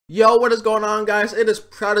Yo, what is going on, guys? It is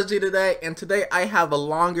Prodigy today, and today I have a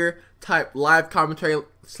longer type live commentary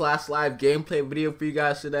slash live gameplay video for you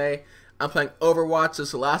guys today. I'm playing Overwatch.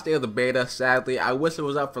 It's the last day of the beta, sadly. I wish it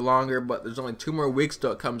was out for longer, but there's only 2 more weeks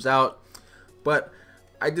till it comes out. But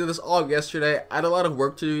I did this all yesterday. I had a lot of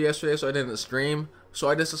work to do yesterday, so I didn't stream. So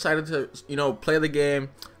I just decided to, play the game,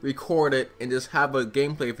 record it, and just have a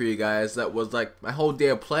gameplay for you guys that was like my whole day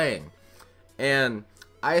of playing. And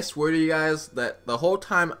I swear to you guys that the whole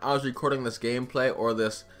time I was recording this gameplay or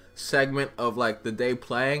this segment of like the day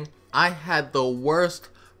playing, I had the worst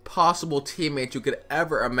possible teammates you could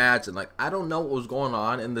ever imagine. Like, I don't know what was going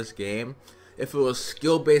on in this game, if it was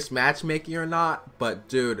skill-based matchmaking or not, but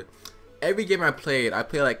dude, every game I played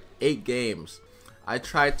like 8 games. I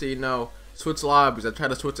tried to, switch lobbies, I tried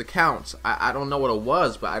to switch accounts. I don't know what it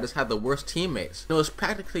was, but I just had the worst teammates. It was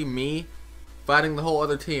practically me fighting the whole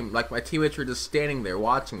other team. Like, my teammates were just standing there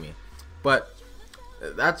watching me. But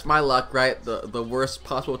that's my luck, right? The worst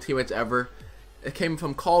possible teammates ever. It came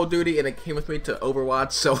from Call of Duty and it came with me to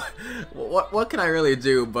Overwatch, so what can I really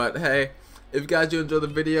do? But hey, if you guys do enjoy the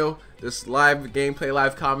video, this live gameplay,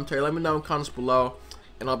 live commentary, let me know in the comments below,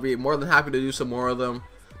 and I'll be more than happy to do some more of them.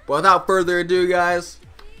 But without further ado, guys,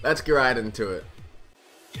 let's get right into it.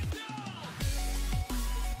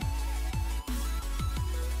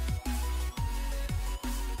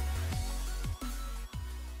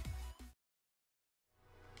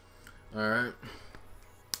 Alright.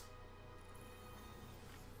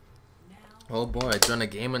 Oh boy, I joined a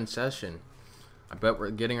gaming session. I bet we're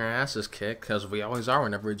getting our asses kicked, because we always are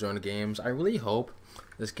whenever we join the games. I really hope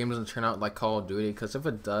this game doesn't turn out like Call of Duty, because if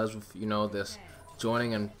it does, with, this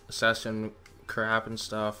joining and session crap and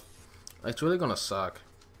stuff, it's really gonna suck.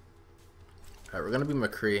 Alright, we're gonna be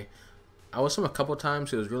McCree. I was him a couple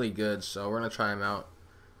times, he was really good, so we're gonna try him out.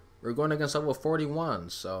 We're going against level 41,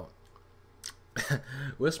 so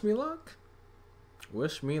wish me luck.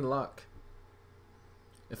 Wish me luck.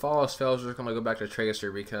 If all else fails, we're just gonna go back to Tracer,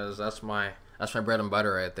 because that's my bread and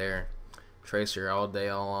butter right there. Tracer all day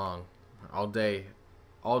long. All day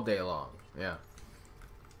long. Yeah.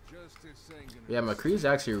 Yeah, McCree's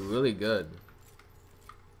actually really good.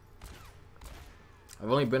 I've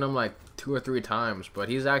only been him like 2 or 3 times, but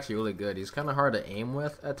he's actually really good. He's kind of hard to aim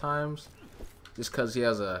with at times, just because he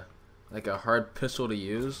has a hard pistol to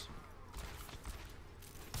use.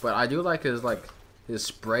 But I do like his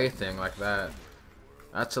spray thing like that.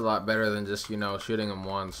 That's a lot better than just, shooting him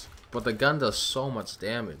once. But the gun does so much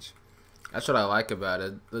damage. That's what I like about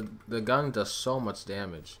it. The gun does so much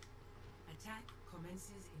damage. Attack commences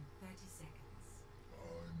in 30 seconds.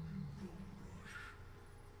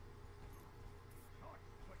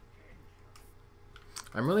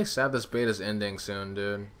 I'm really sad this beta's ending soon,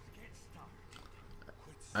 dude.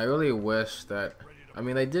 I really wish that... I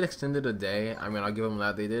mean, they did extend it a day. I mean, I'll give them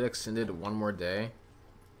that. They did extend it 1 more day.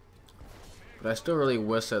 But I still really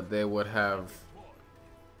wish that they would have,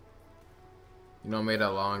 made it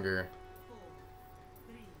longer.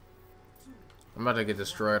 I'm about to get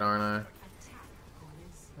destroyed, aren't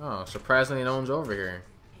I? Oh, surprisingly no one's over here.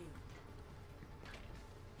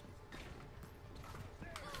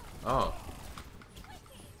 Oh.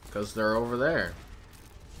 Because they're over there.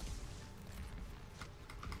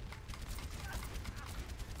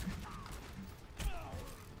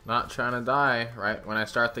 Not trying to die right when I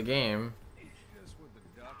start the game.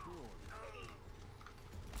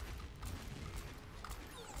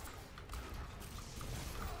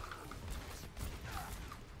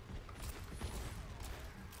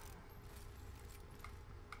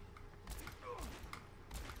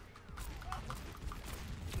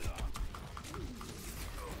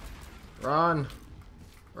 Run!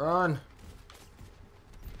 Run!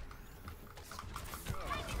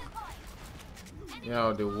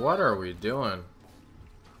 Yo, dude, what are we doing?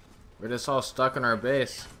 We're just all stuck in our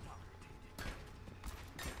base.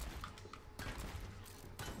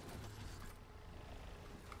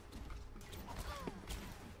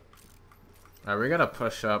 Alright, we gotta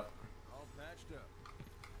push up.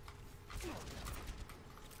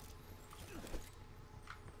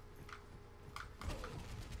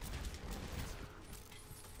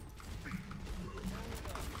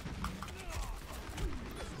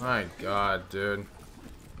 My god, dude.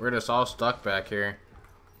 We're just all stuck back here.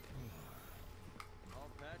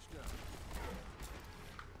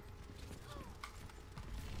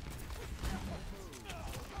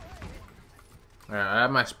 Alright, I have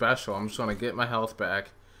my special. I'm just gonna get my health back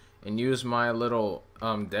and use my little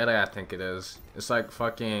Deadeye, I think it is. It's like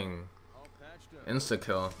fucking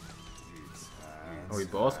insta-kill. Oh, we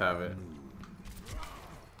both have it.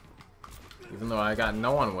 Even though I got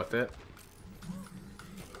no one with it.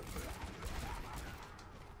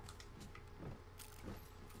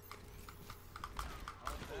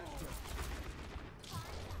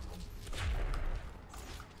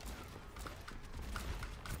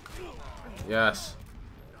 Yes.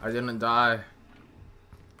 I didn't die.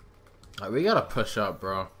 We gotta push up,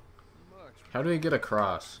 bro. How do we get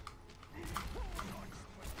across?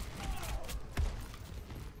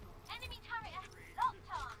 Enemy turret locked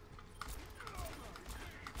on.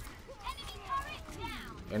 Enemy turret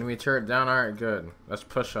down. Enemy turret down. Alright, good. Let's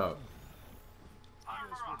push up.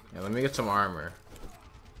 Yeah, let me get some armor.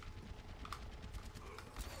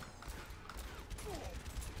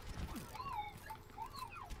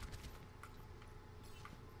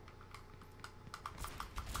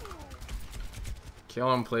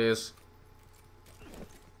 Kill him, please.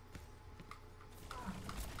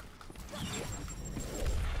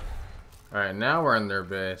 Alright, now we're in their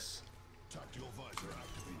base.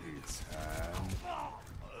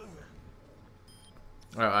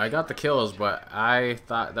 Alright, I got the kills, but I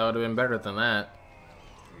thought that would have been better than that.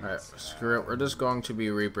 Alright, screw it. We're just going to be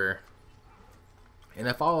Reaper. And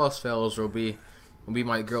if all else fails, will be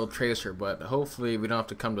my girl Tracer, but hopefully we don't have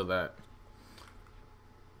to come to that.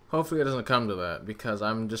 Hopefully it doesn't come to that, because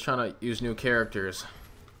I'm just trying to use new characters.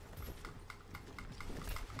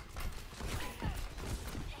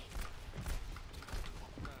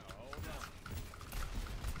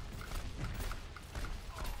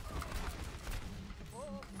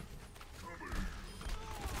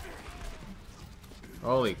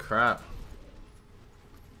 Holy crap.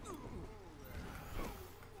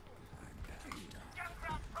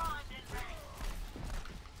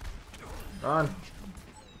 Run.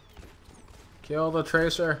 Kill the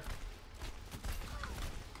Tracer.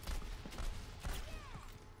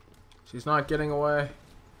 She's not getting away.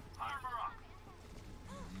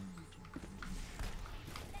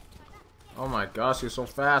 Oh my gosh, she's so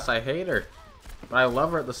fast. I hate her. But I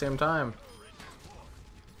love her at the same time.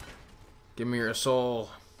 Give me your soul.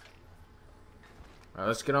 Alright,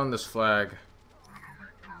 let's get on this flag.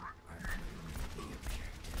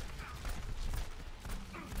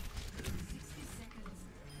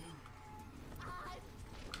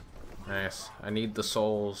 Nice. I need the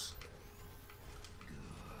souls.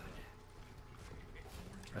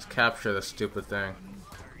 Let's capture this stupid thing.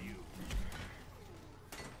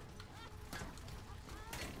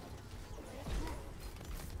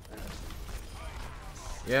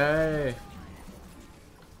 Yay!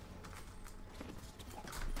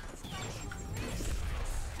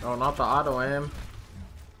 Oh, not the auto aim.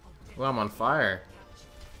 Well, I'm on fire.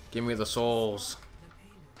 Give me the souls.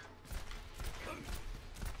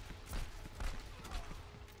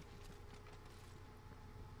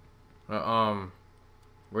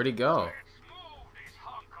 Where'd he go?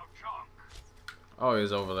 Oh,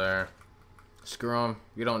 he's over there. Screw him.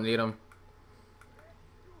 You don't need him.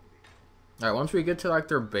 Alright, once we get to like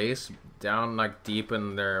their base, down like deep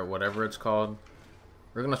in their whatever it's called,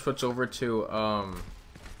 we're gonna switch over to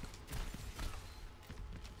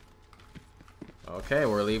okay,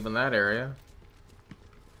 we're leaving that area.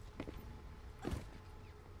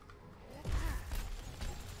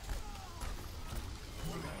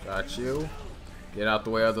 Got you. Get out the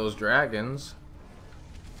way of those dragons.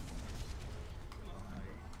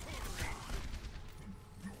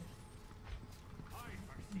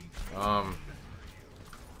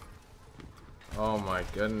 Oh my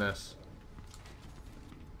goodness.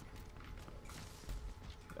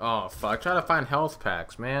 Oh fuck, try to find health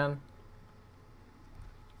packs, man.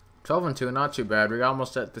 12 and 2, not too bad. We're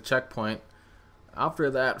almost at the checkpoint. After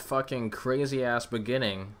that fucking crazy ass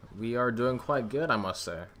beginning, we are doing quite good, I must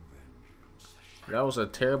say. That was a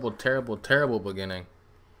terrible, terrible, terrible beginning.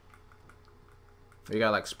 We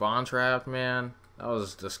got like spawn trapped, man. That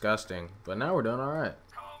was disgusting. But now we're doing alright.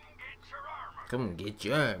 Come get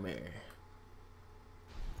your armor.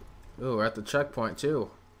 Ooh, we're at the checkpoint too.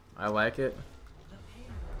 I like it.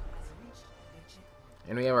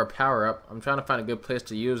 And we have our power up. I'm trying to find a good place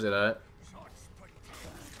to use it at.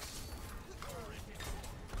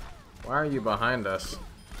 Why are you behind us?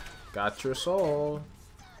 Got your soul.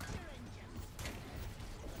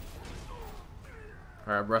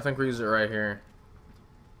 Alright, bro, I think we use it right here.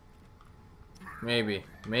 Maybe.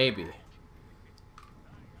 Maybe.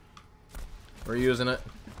 We're using it.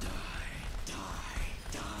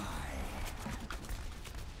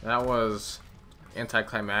 That was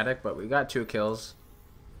anticlimactic, but we got 2 kills.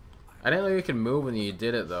 I didn't know you could move when you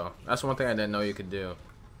did it, though. That's one thing I didn't know you could do. I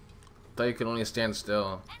thought you could only stand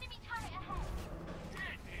still.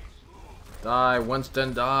 Die,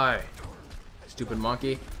 Winston, die. Stupid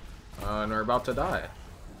monkey. And we're about to die.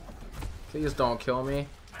 Please don't kill me.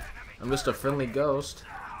 I'm just a friendly ghost.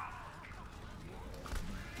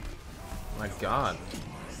 My god.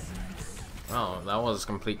 Oh, that was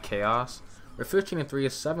complete chaos. We're 15 and 3,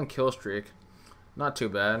 7 kill streak. Not too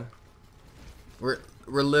bad.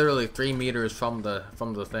 We're literally 3 meters from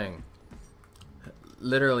the thing.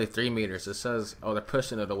 Literally 3 meters. It says, oh, they're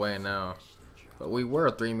pushing it away now, but we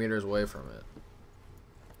were 3 meters away from it.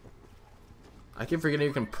 I keep forgetting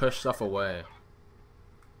you can push stuff away.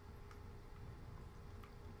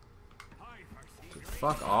 Dude,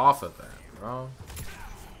 fuck off of that, bro.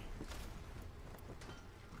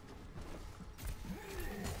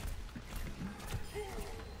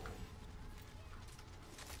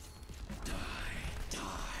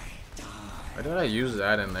 Why did I use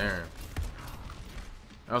that in there?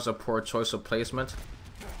 That was a poor choice of placement.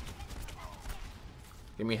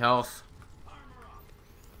 Give me health.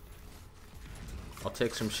 I'll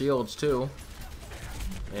take some shields too.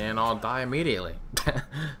 And I'll die immediately.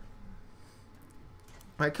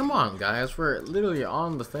 Alright, come on guys, we're literally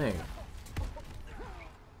on the thing.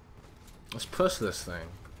 Let's push this thing.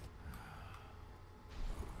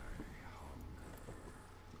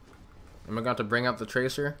 Am I going to bring out the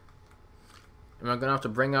Tracer? Am I gonna have to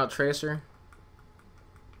bring out Tracer?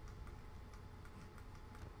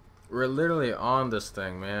 We're literally on this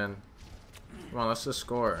thing, man. Come on, let's just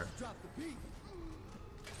score.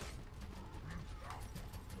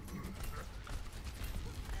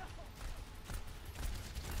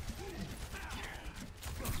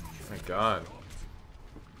 My God.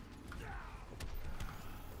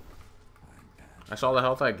 I saw the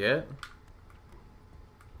health I get.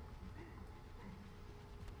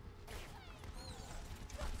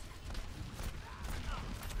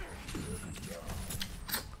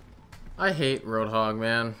 I hate Roadhog,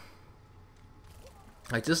 man.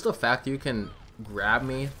 Like, just the fact you can grab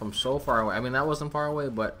me from so far away. I mean, that wasn't far away,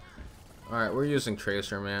 but... Alright, we're using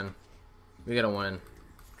Tracer, man. We gotta win.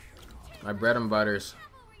 My bread and butters.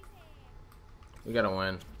 We gotta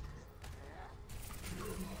win.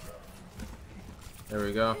 There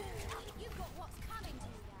we go.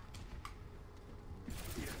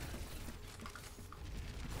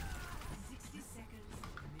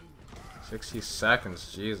 60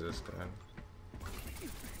 seconds, Jesus, dude.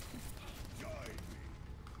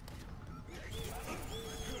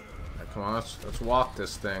 Right, come on, let's walk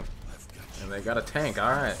this thing. And they got a tank,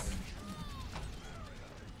 alright.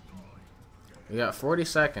 We got 40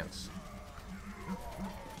 seconds.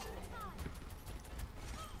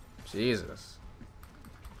 Jesus.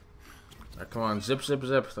 Alright, come on, zip, zip,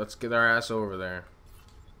 zip. Let's get our ass over there.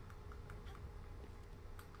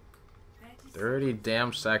 30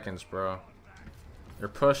 damn seconds, bro. They're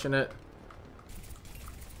pushing it.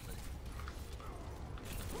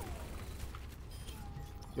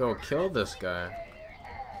 Yo, kill this guy.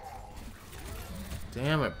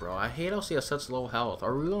 Damn it, bro. I hate how he has such low health.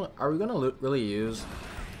 Are we gonna really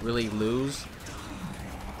lose?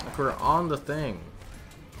 Like, we're on the thing.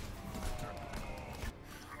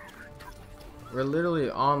 We're literally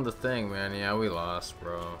on the thing, man. Yeah, we lost,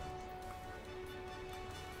 bro.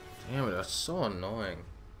 Damn it, that's so annoying.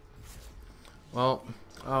 Well,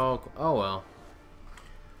 oh well.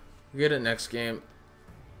 We get it next game.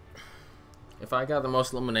 If I got the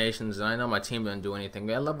most eliminations, and I know my team didn't do anything,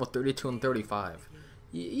 we had level 32 and 35.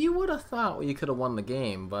 You would have thought you could have won the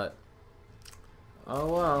game, but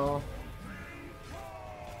oh well.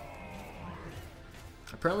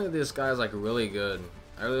 Apparently this guy's like really good.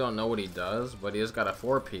 I really don't know what he does, but he has got a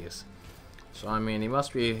 4-piece. So I mean, he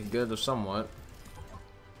must be good somewhat.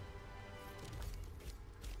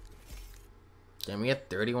 Can we get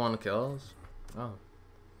 31 kills? Oh.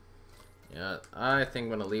 Yeah, I think I'm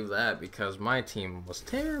gonna leave that because my team was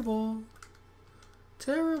terrible.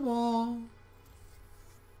 Terrible.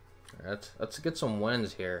 Alright, let's get some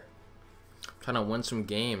wins here. I'm trying to win some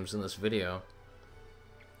games in this video.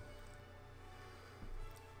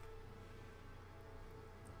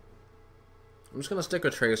 I'm just gonna stick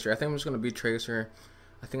with Tracer. I think I'm just gonna beat Tracer.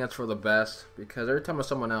 I think that's for the best because every time with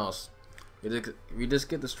someone else, we just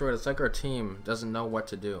get destroyed. It's like our team doesn't know what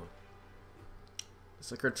to do. It's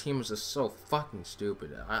like our team is just so fucking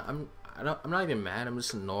stupid. I'm not even mad. I'm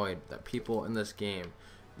just annoyed that people in this game.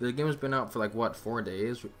 The game has been out for like what, 4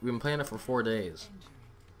 days? We've been playing it for 4 days.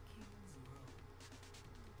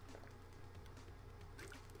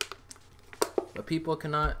 But people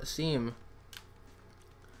cannot seem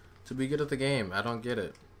to be good at the game. I don't get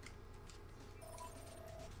it.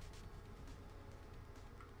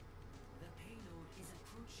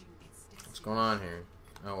 What's going on here?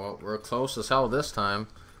 Oh well, we're close as hell this time.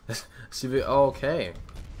 CV, oh, okay.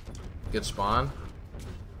 Good spawn.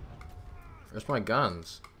 Where's my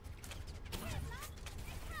guns?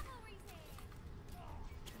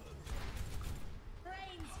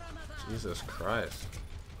 Jesus Christ.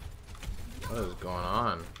 What is going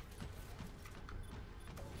on?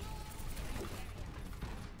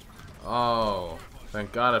 Oh.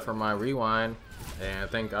 Thank God for my rewind, and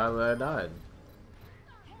thank God that I died.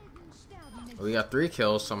 We got 3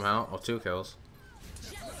 kills somehow. Oh, 2 kills.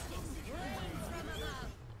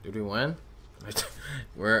 Did we win?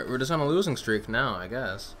 we're just on a losing streak now, I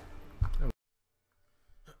guess.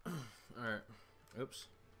 Alright. Oops.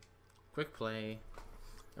 Quick play.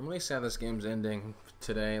 I'm really sad this game's ending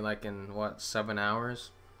today, like in, what, 7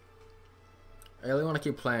 hours? I really want to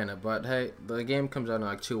keep playing it, but hey, the game comes out in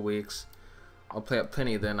like 2 weeks. I'll play it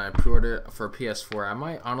plenty then. I pre-ordered it for PS4. I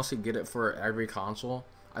might honestly get it for every console.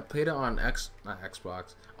 I played it on not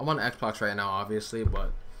Xbox. I'm on Xbox right now, obviously,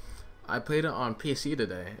 but I played it on PC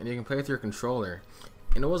today, and you can play with your controller,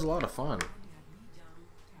 and it was a lot of fun.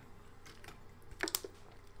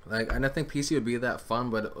 Like, I didn't think PC would be that fun,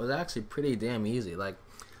 but it was actually pretty damn easy. Like,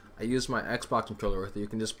 I used my Xbox controller with it. You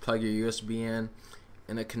can just plug your USB in,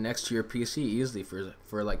 and it connects to your PC easily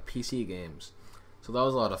for like PC games. So that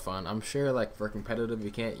was a lot of fun. I'm sure like for competitive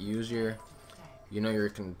you can't use your your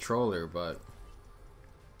controller, but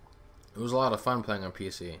it was a lot of fun playing on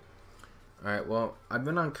PC. Alright, well, I've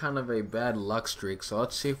been on kind of a bad luck streak, so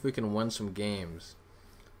let's see if we can win some games.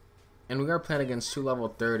 And we are playing against 2 level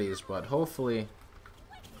 30s, but hopefully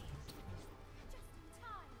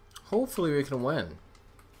we can win.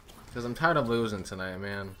 Because I'm tired of losing tonight,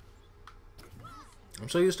 man. I'm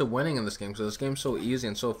so used to winning in this game, so this game's so easy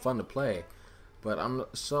and so fun to play. But I'm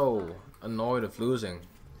so annoyed of losing.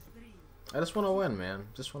 I just want to win, man.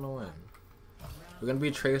 Just want to win. We're gonna be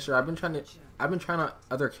Tracer. I've been trying out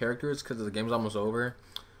other characters because the game's almost over.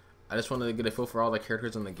 I just wanted to get a feel for all the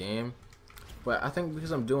characters in the game. But I think because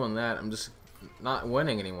I'm doing that, I'm just not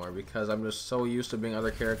winning anymore because I'm just so used to being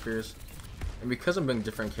other characters. And because I'm being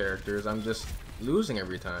different characters, I'm just losing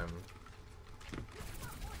every time.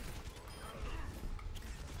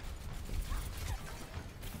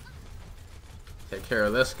 Take care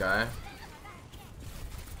of this guy.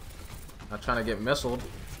 Not trying to get missiled.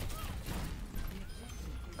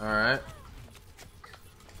 Alright.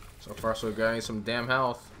 So far so good. I need some damn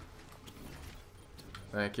health.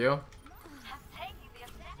 Thank you.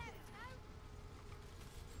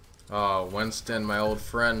 Oh, Winston, my old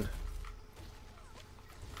friend.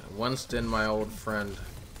 Winston, my old friend.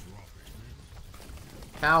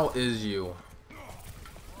 How is you?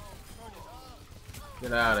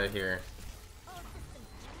 Get out of here.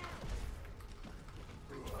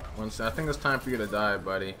 Winston, I think it's time for you to die,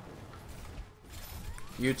 buddy.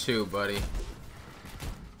 You too, buddy.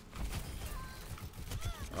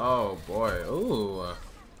 Oh boy. Ooh.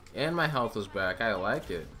 And my health is back. I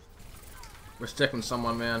like it. We're sticking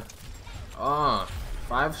someone, man. Ah,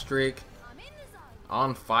 5 streak.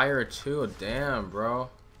 On fire too. Damn, bro.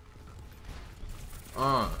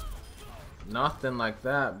 Nothing like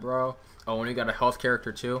that, bro. Oh, when you got a health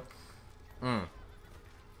character too.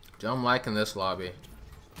 Dude, I'm liking this lobby.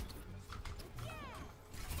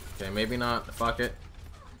 Okay, maybe not. Fuck it.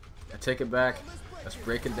 I take it back. Let's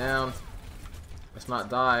break it down. Let's not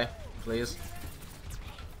die, please.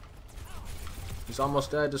 He's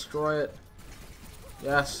almost dead. Destroy it.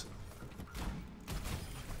 Yes.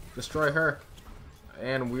 Destroy her.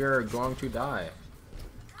 And we're going to die.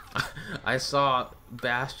 I saw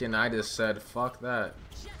Bastion. I just said, fuck that.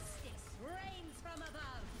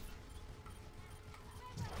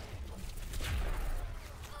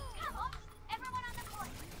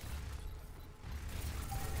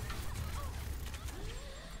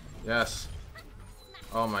 Yes.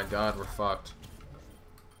 Oh my god, we're fucked.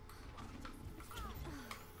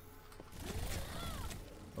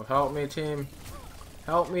 Oh, help me, team.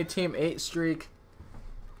 Help me, team. 8 streak.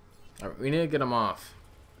 Right, we need to get him off.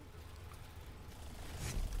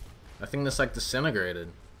 I think this like disintegrated.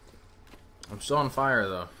 I'm still on fire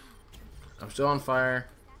though. I'm still on fire.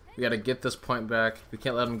 We gotta get this point back. We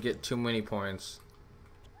can't let him get too many points.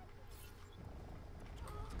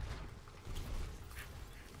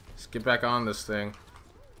 Let's get back on this thing.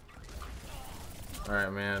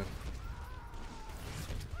 Alright, man.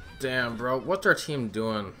 Damn, bro. What's our team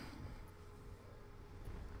doing?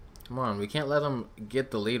 Come on, we can't let them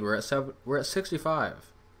get the lead. We're at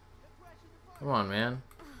 65. Come on, man.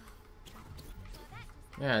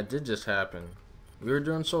 Yeah, it did just happen. We were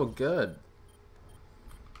doing so good.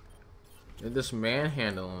 They're just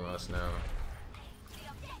manhandling us now.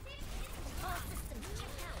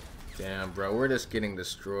 Damn, bro, we're just getting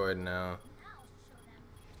destroyed now.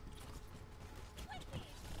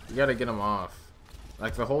 We gotta get them off.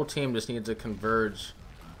 Like, the whole team just needs to converge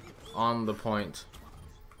on the point.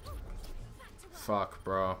 Fuck,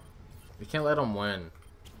 bro. We can't let them win.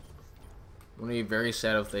 I'm gonna be very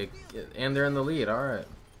sad if they get, and they're in the lead. Alright.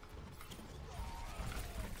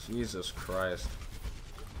 Jesus Christ.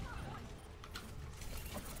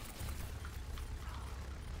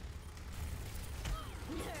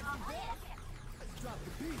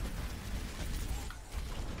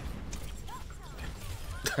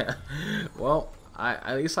 Well,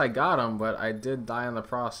 at least I got him, but I did die in the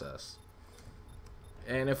process.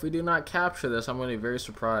 And if we do not capture this, I'm going to be very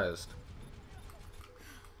surprised.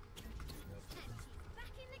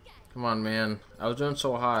 Come on, man. I was doing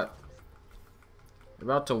so hot. We're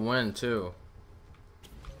about to win, too.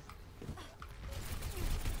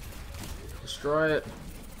 Destroy it.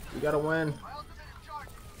 We gotta win.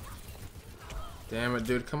 Damn it,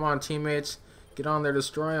 dude. Come on, teammates. Get on there.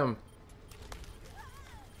 Destroy him.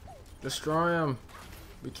 Destroy him.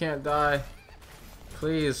 We can't die.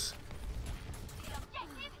 Please.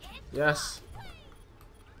 Yes.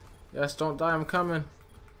 Yes, don't die. I'm coming.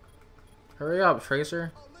 Hurry up,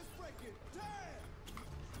 Tracer.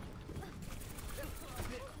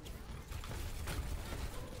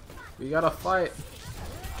 We gotta fight.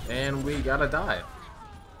 And we gotta die.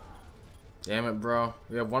 Damn it, bro.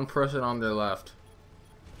 We have one person on their left.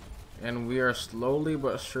 And we are slowly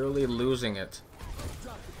but surely losing it.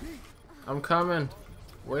 I'm coming.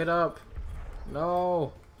 Wait up.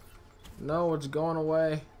 No. No, it's going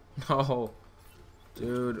away. No.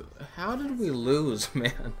 Dude, how did we lose,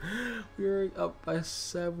 man? We were up by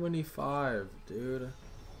 75, dude.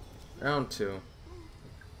 Round 2.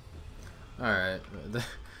 Alright.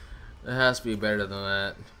 It has to be better than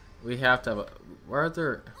that. We have to have a... Where are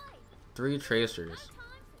there 3 tracers?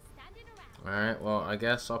 Alright, well, I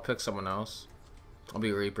guess I'll pick someone else. I'll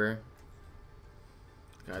be Reaper.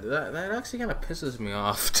 God, that actually kind of pisses me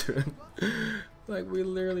off, dude. Like, we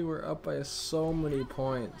literally were up by so many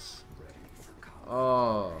points.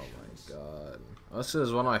 Oh, my God. This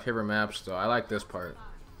is one of my favorite maps, though. I like this part.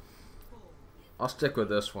 I'll stick with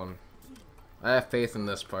this one. I have faith in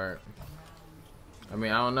this part. I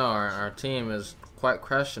mean, I don't know. Our team is quite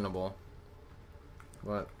questionable.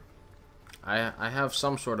 But I have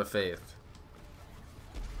some sort of faith.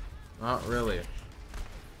 Not really.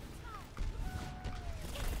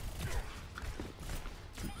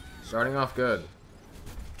 Starting off good.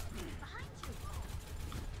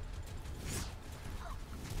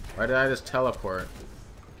 Why did I just teleport?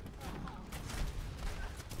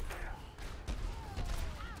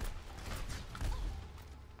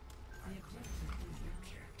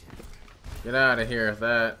 Get out of here with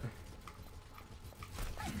that.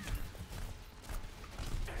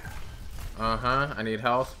 Uh-huh, I need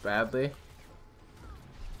health badly.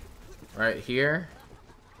 Right here.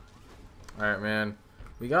 Alright, man.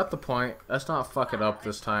 We got the point. Let's not fuck it up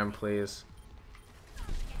this time, please.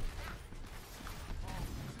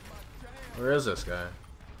 Where is this guy?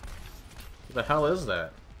 What the hell is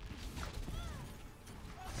that?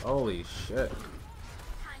 Holy shit.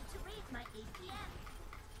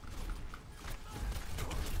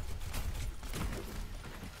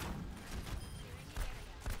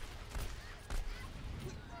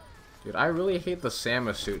 Dude, I really hate the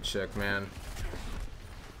Samus suit chick, man.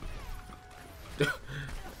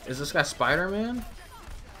 Is this guy Spider-Man?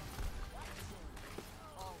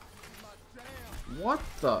 What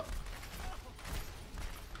the?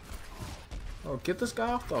 Oh, get this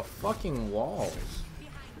guy off the fucking walls.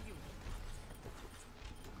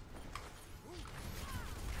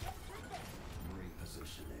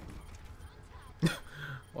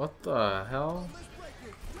 What the hell?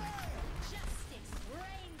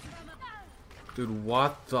 Dude,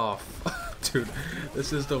 what the fuck? Dude,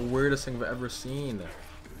 this is the weirdest thing I've ever seen.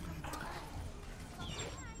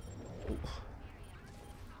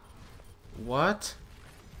 What?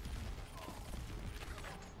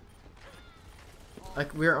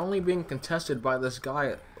 Like, we're only being contested by this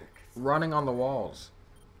guy running on the walls.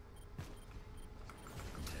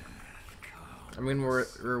 I mean,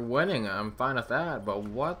 we're winning. I'm fine with that, but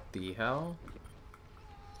what the hell?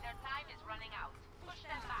 Their time is running out. Push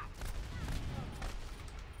them back.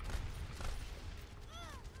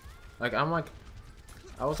 Like,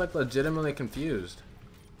 I was like legitimately confused.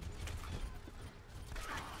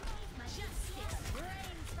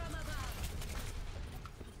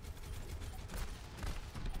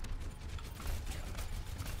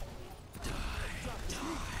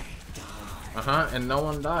 Uh-huh, and no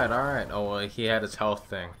one died. Alright. Oh, well, he had his health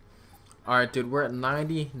thing. Alright, dude, we're at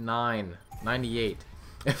 99. 98.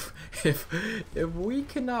 If we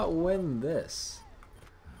cannot win this,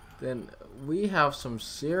 then we have some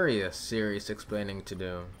serious explaining to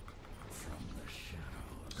do.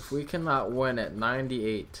 If we cannot win at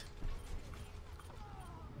 98.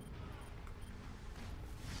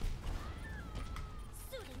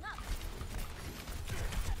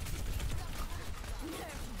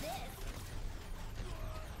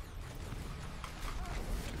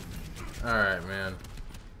 Alright, man.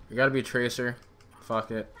 We gotta be Tracer.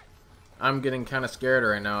 Fuck it. I'm getting kind of scared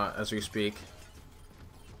right now as we speak.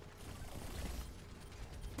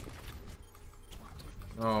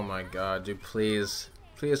 Oh my god, dude, please.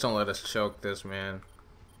 Please don't let us choke this, man.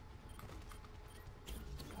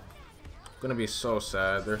 It's gonna be so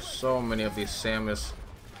sad. There's so many of these Samus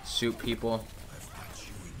suit people.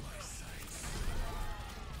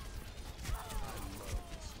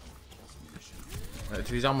 If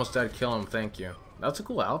he's almost dead, kill him, thank you. That's a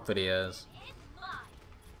cool outfit he has.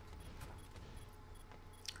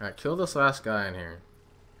 Alright, kill this last guy in here.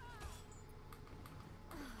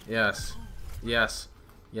 Yes. Yes.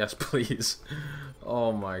 Yes, please.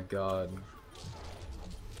 Oh my god.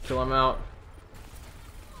 Kill him out.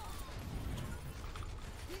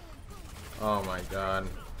 Oh my god.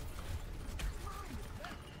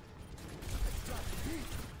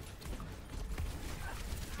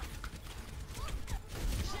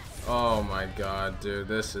 Oh my god, dude,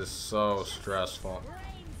 this is so stressful.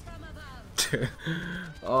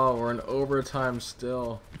 Oh, we're in overtime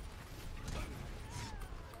still.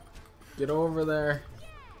 Get over there.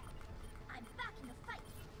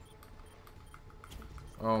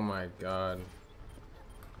 Oh my god.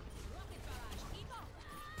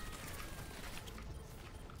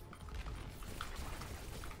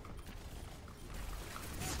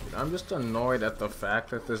 Dude, I'm just annoyed at the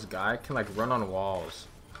fact that this guy can like run on walls.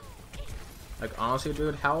 Like honestly,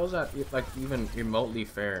 dude, how is that like even remotely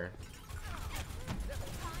fair?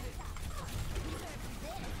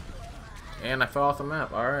 And I fell off the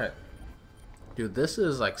map. All right, dude, this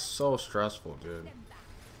is like so stressful, dude.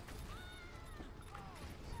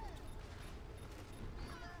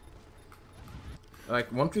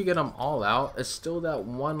 Like once we get them all out, it's still that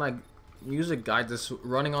one like music guy that's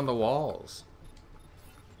running on the walls.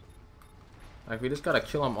 Like we just gotta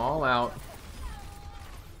kill them all out.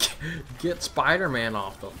 Get Spider-Man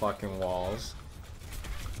off the fucking walls.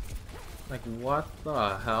 Like what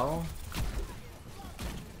the hell?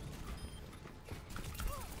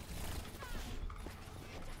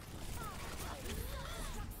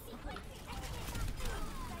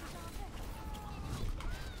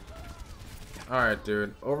 Alright,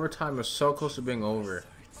 dude. Overtime is so close to being over.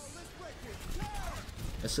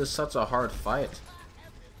 This is such a hard fight.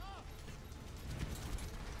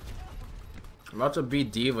 I'm about to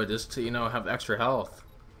beat Diva just to, you know, have extra health.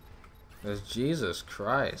 Because Jesus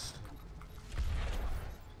Christ.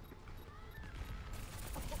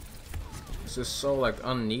 This is so, like,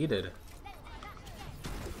 unneeded.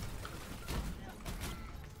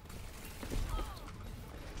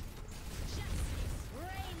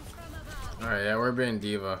 Alright, yeah, we're being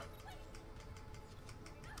Diva.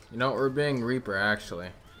 You know, we're being Reaper, actually.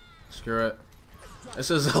 Screw it. This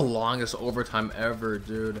is the longest overtime ever,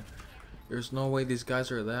 dude. There's no way these guys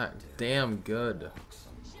are that damn good.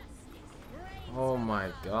 Oh my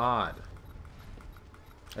god.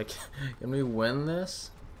 Like, can we win this?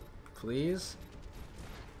 Please?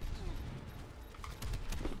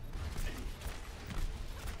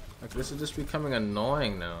 Like, this is just becoming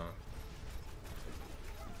annoying now.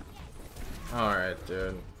 Alright,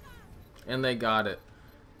 dude. And they got it.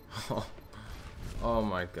 Oh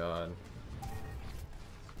my god.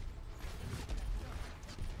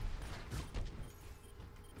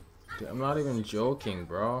 Dude, I'm not even joking,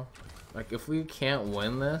 bro. Like, if we can't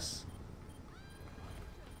win this...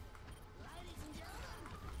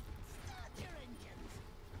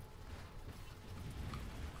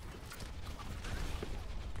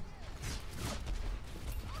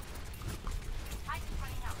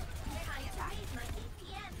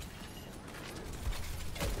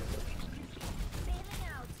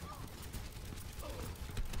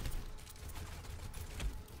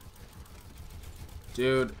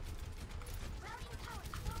 Dude.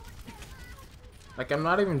 Like, I'm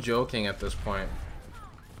not even joking at this point.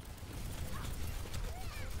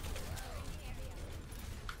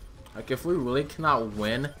 Like, if we really cannot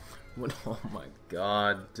win... Oh my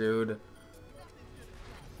god, dude.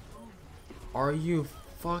 Are you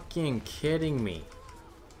fucking kidding me?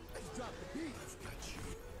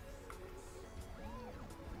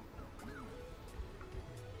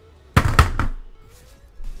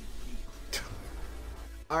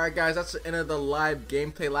 Alright guys, that's the end of the live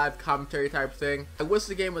gameplay, live commentary type thing. I wish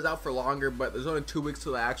the game was out for longer, but there's only 2 weeks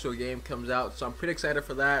till the actual game comes out, so I'm pretty excited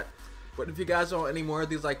for that. But if you guys want any more of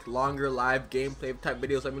these like longer live gameplay type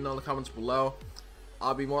videos, let me know in the comments below.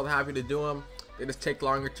 I'll be more than happy to do them. They just take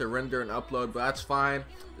longer to render and upload, but that's fine.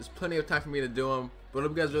 There's plenty of time for me to do them. But I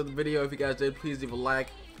hope you guys enjoyed the video. If you guys did, please leave a like.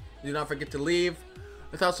 Do not forget to leave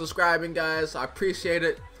without subscribing, guys. I appreciate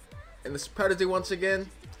it. And this is Prodigy once again.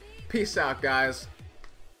 Peace out, guys.